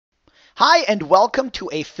Hi and welcome to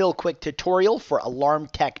a FillQuick tutorial for alarm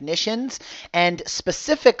technicians and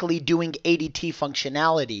specifically doing ADT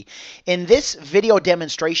functionality. In this video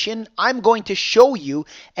demonstration, I'm going to show you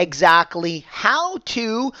exactly how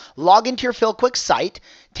to log into your FillQuick site,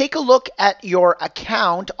 take a look at your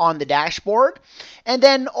account on the dashboard, and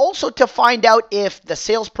then also to find out if the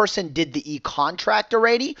salesperson did the e-contract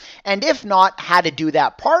already, and if not, how to do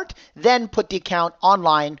that part, then put the account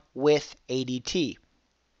online with ADT.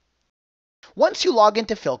 Once you log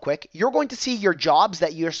into FillQuick, you're going to see your jobs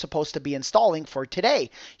that you're supposed to be installing for today.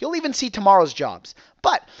 You'll even see tomorrow's jobs.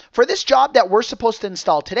 But for this job that we're supposed to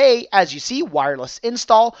install today, as you see, wireless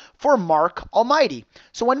install for Mark Almighty.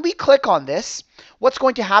 So when we click on this, what's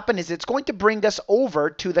going to happen is it's going to bring us over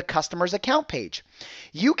to the customer's account page.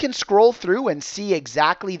 You can scroll through and see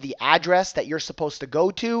exactly the address that you're supposed to go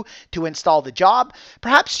to install the job.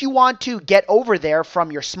 Perhaps you want to get over there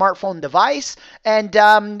from your smartphone device and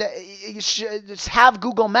have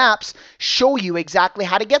Google Maps show you exactly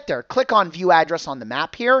how to get there. Click on View Address on the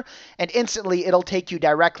map here, and instantly it'll take you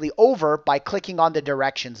directly over by clicking on the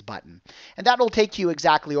Directions button. And that'll take you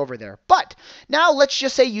exactly over there. But now let's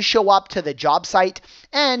just say you show up to the job site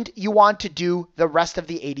and you want to do the rest of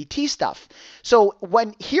the ADT stuff. So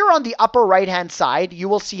when here on the upper right hand side, you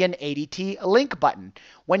will see an ADT link button.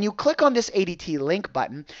 When you click on this ADT link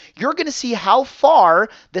button, you're going to see how far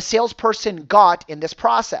the salesperson got in this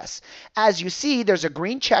process. As you see, there's a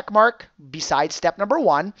green check mark beside step number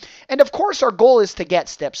 1. And of course, our goal is to get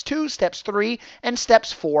steps 2, steps 3, and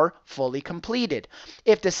steps 4 fully completed.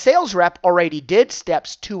 If the sales rep already did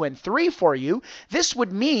steps 2 and 3 for you, this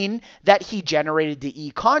would mean that he generated the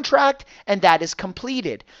e-contract and that is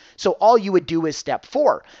completed. So all you would do is step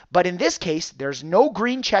 4. But in this case, there's no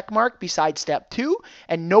green check mark beside step 2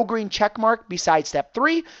 and no green check mark beside step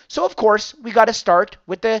 3. So of course, we got to start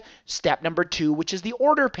with the step number 2, which is the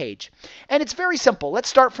order page. And it's very simple. Let's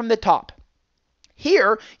start from the top.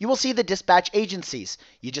 Here, you will see the dispatch agencies.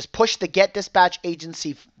 You just push the Get Dispatch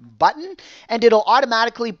Agency button, and it'll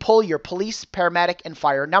automatically pull your police, paramedic, and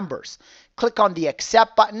fire numbers. Click on the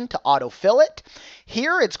Accept button to autofill it.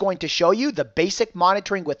 Here, it's going to show you the basic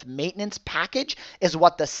monitoring with maintenance package is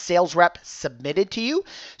what the sales rep submitted to you.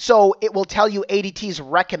 So it will tell you ADT's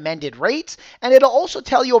recommended rates, and it'll also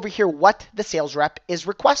tell you over here what the sales rep is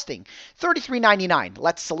requesting. $33.99.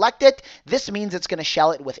 Let's select it. This means it's going to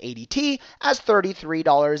shell it with ADT as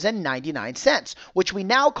 $33.99, which we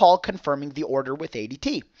now call confirming the order with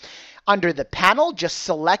ADT. Under the panel, just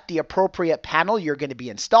select the appropriate panel you're going to be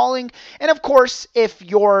installing. And of course, if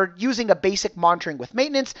you're using a basic monitoring with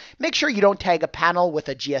maintenance, make sure you don't tag a panel with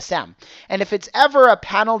a GSM. And if it's ever a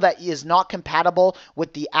panel that is not compatible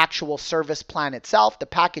with the actual service plan itself, the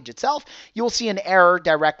package itself, you will see an error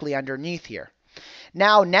directly underneath here.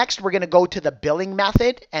 Now, next, we're going to go to the billing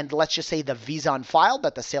method, and let's just say the Visa on file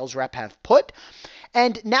that the sales rep have put.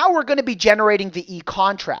 And now we're going to be generating the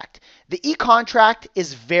e-contract. The e-contract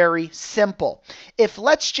is very simple. If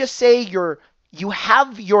let's just say you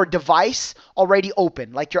have your device already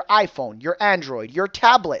open, like your iPhone, your Android, your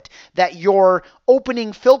tablet that you're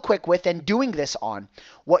opening FillQuick with and doing this on,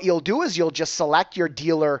 what you'll do is you'll just select your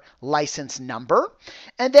dealer license number,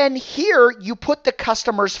 and then here you put the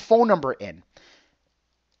customer's phone number in.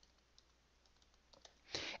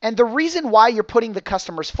 And the reason why you're putting the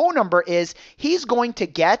customer's phone number is he's going to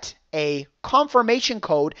get a confirmation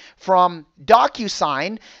code from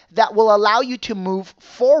DocuSign that will allow you to move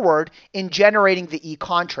forward in generating the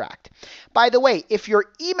e-contract. By the way, if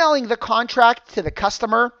you're emailing the contract to the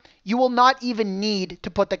customer, you will not even need to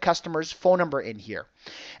put the customer's phone number in here.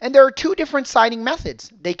 And there are two different signing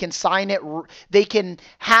methods. They can sign it, they can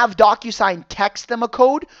have DocuSign text them a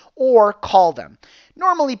code or call them.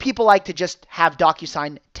 Normally, people like to just have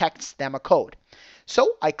DocuSign text them a code.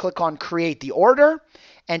 So I click on Create the Order,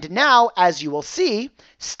 and now, as you will see,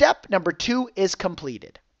 step number 2 is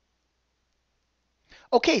completed.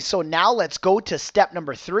 Okay, so now let's go to step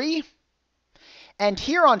number 3. And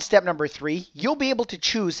here on step number 3, you'll be able to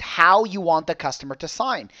choose how you want the customer to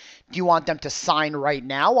sign. Do you want them to sign right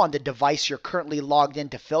now on the device you're currently logged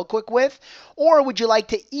into FillQuick with? Or would you like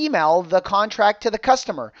to email the contract to the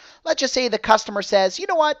customer? Let's just say the customer says, you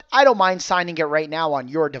know what, I don't mind signing it right now on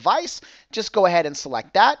your device. Just go ahead and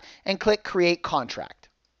select that and click Create Contract.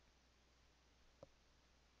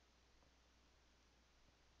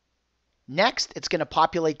 Next, it's going to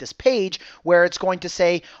populate this page where it's going to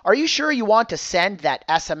say, are you sure you want to send that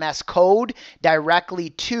SMS code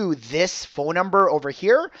directly to this phone number over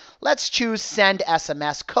here? Let's choose send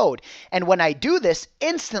SMS code. And when I do this,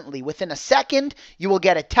 instantly, within a second, you will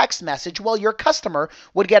get a text message. Well, your customer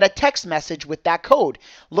would get a text message with that code.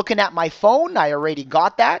 Looking at my phone, I already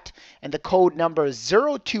got that. And the code number is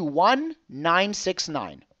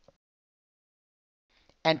 021969.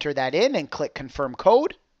 Enter that in and click confirm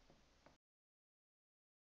code.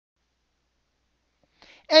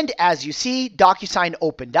 And as you see, DocuSign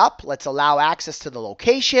opened up. Let's allow access to the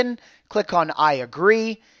location. Click on I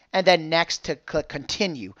agree. And then next to click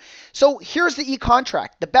continue. So here's the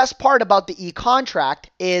e-contract. The best part about the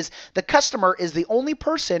e-contract is the customer is the only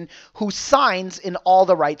person who signs in all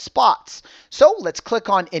the right spots. So let's click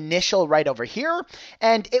on initial right over here,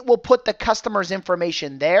 and it will put the customer's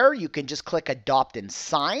information there. You can just click adopt and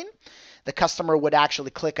sign. The customer would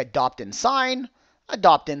actually click adopt and sign,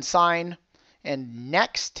 and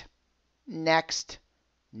next, next,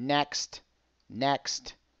 next,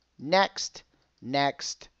 next, next,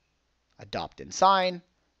 next, adopt and sign,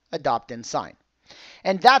 adopt and sign.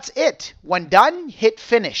 And that's it. When done, hit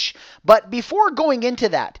finish. But before going into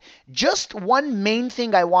that, just one main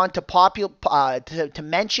thing I want to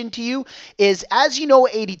mention to you is, as you know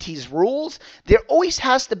ADT's rules, there always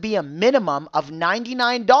has to be a minimum of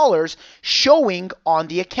 $99 showing on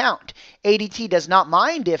the account. ADT does not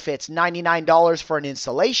mind if it's $99 for an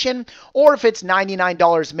installation or if it's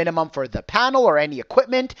 $99 minimum for the panel or any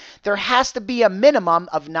equipment. There has to be a minimum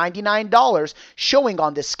of $99 showing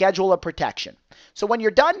on this schedule of protection. So when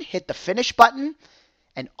you're done, hit the finish button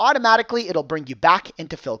and automatically it'll bring you back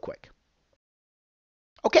into FillQuick.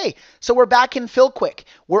 Okay, so we're back in FillQuick.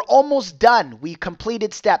 We're almost done. We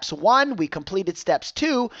completed steps 1, we completed steps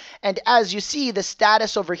 2, and as you see, the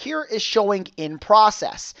status over here is showing in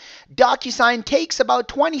process. DocuSign takes about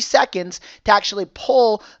 20 seconds to actually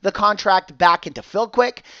pull the contract back into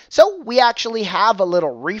FillQuick. So we actually have a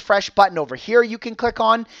little refresh button over here you can click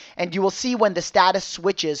on, and you will see when the status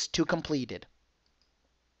switches to completed.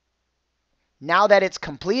 Now that it's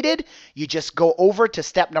completed, you just go over to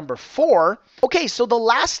step number 4. Okay, so the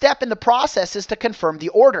last step in the process is to confirm the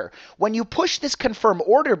order. When you push this confirm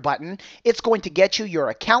order button, it's going to get you your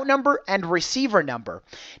account number and receiver number.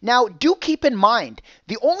 Now, do keep in mind,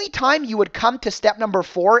 the only time you would come to step number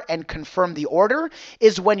 4 and confirm the order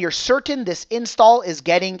is when you're certain this install is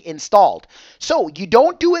getting installed. So you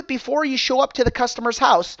don't do it before you show up to the customer's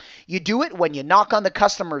house. You do it when you knock on the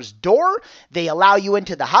customer's door, they allow you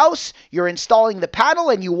into the house, you're installing the panel,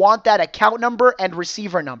 and you want that account number and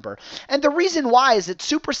receiver number. And the reason why is it's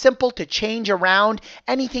super simple to change around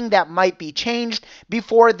anything that might be changed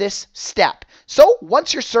before this step. So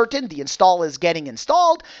once you're certain the install is getting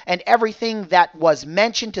installed and everything that was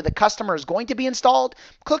mentioned to the customer is going to be installed,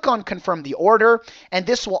 click on confirm the order, and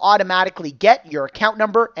this will automatically get your account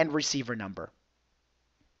number and receiver number.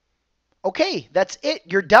 Okay, that's it.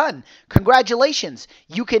 You're done. Congratulations.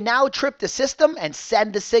 You can now trip the system and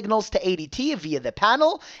send the signals to ADT via the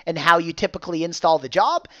panel and how you typically install the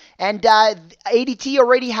job. And ADT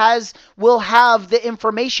already will have the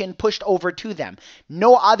information pushed over to them.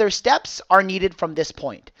 No other steps are needed from this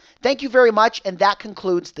point. Thank you very much, and that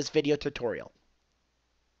concludes this video tutorial.